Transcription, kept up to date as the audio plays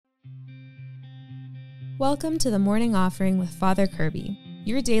Welcome to the Morning Offering with Father Kirby,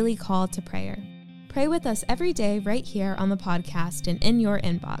 your daily call to prayer. Pray with us every day right here on the podcast and in your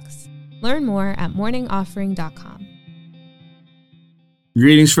inbox. Learn more at morningoffering.com.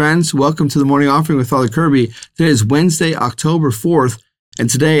 Greetings, friends. Welcome to the Morning Offering with Father Kirby. Today is Wednesday, October 4th, and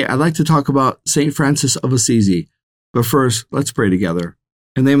today I'd like to talk about St. Francis of Assisi. But first, let's pray together.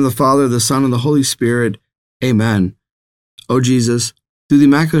 In the name of the Father, the Son, and the Holy Spirit, Amen. O Jesus, through the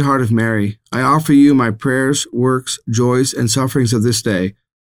Immaculate Heart of Mary, I offer you my prayers, works, joys, and sufferings of this day,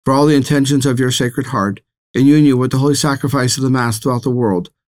 for all the intentions of your Sacred Heart, in union with the holy sacrifice of the Mass throughout the world,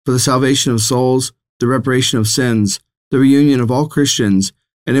 for the salvation of souls, the reparation of sins, the reunion of all Christians,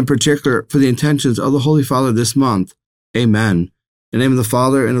 and in particular for the intentions of the Holy Father this month. Amen. In the name of the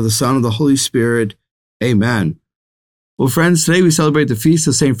Father, and of the Son, and of the Holy Spirit. Amen. Well, friends, today we celebrate the feast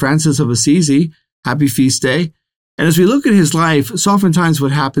of St. Francis of Assisi. Happy feast day. And as we look at his life, so oftentimes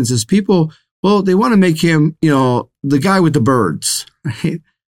what happens is people, they want to make him, the guy with the birds, right?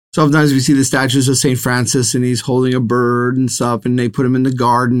 Sometimes we see the statues of St. Francis and he's holding a bird and stuff, and they put him in the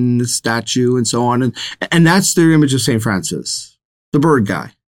garden, the statue and so on. And that's their image of St. Francis, the bird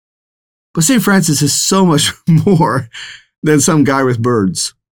guy. But St. Francis is so much more than some guy with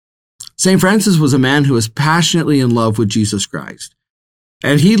birds. St. Francis was a man who was passionately in love with Jesus Christ.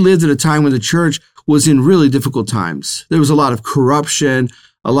 And he lived at a time when the church was in really difficult times. There was a lot of corruption,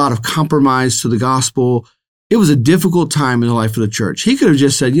 a lot of compromise to the gospel. It was a difficult time in the life of the church. He could have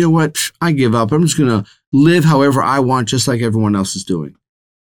just said, you know what, I give up. I'm just going to live however I want, just like everyone else is doing.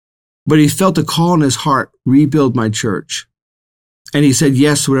 But he felt a call in his heart, rebuild my church. And he said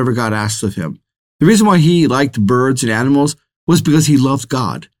yes to whatever God asked of him. The reason why he liked birds and animals was because he loved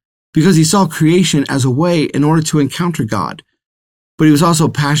God, because he saw creation as a way in order to encounter God. But he was also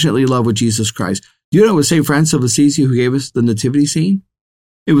passionately in love with Jesus Christ. Do you know it was St. Francis of Assisi who gave us the nativity scene?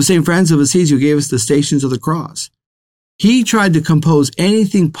 It was St. Francis of Assisi who gave us the Stations of the Cross. He tried to compose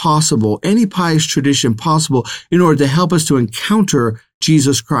anything possible, any pious tradition possible, in order to help us to encounter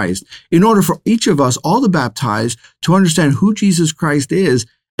Jesus Christ, in order for each of us, all the baptized, to understand who Jesus Christ is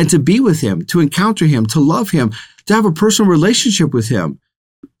and to be with him, to encounter him, to love him, to have a personal relationship with him.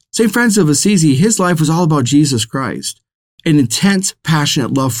 St. Francis of Assisi, his life was all about Jesus Christ, an intense,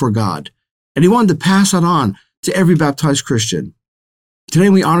 passionate love for God. And he wanted to pass that on to every baptized Christian. Today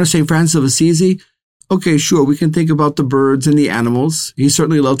we honor St. Francis of Assisi. Okay, sure, we can think about the birds and the animals. He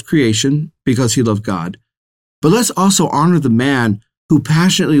certainly loved creation because he loved God. But let's also honor the man who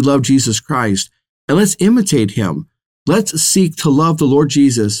passionately loved Jesus Christ, and let's imitate him. Let's seek to love the Lord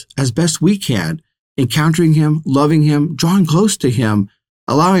Jesus as best we can, encountering him, loving him, drawing close to him,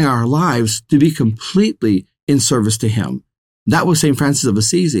 allowing our lives to be completely in service to him. That was St. Francis of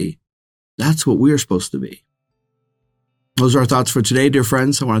Assisi. That's what we are supposed to be. Those are our thoughts for today, dear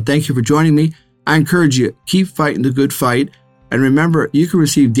friends. I want to thank you for joining me. I encourage you, keep fighting the good fight. And remember, you can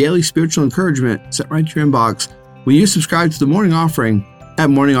receive daily spiritual encouragement sent right to your inbox when you subscribe to the Morning Offering at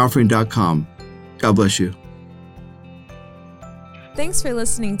morningoffering.com. God bless you. Thanks for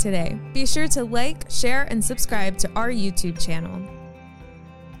listening today. Be sure to like, share, and subscribe to our YouTube channel.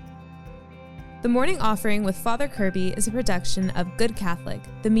 The Morning Offering with Father Kirby is a production of Good Catholic,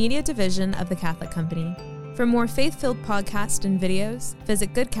 the media division of the Catholic Company. For more faith-filled podcasts and videos,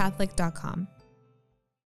 visit goodcatholic.com.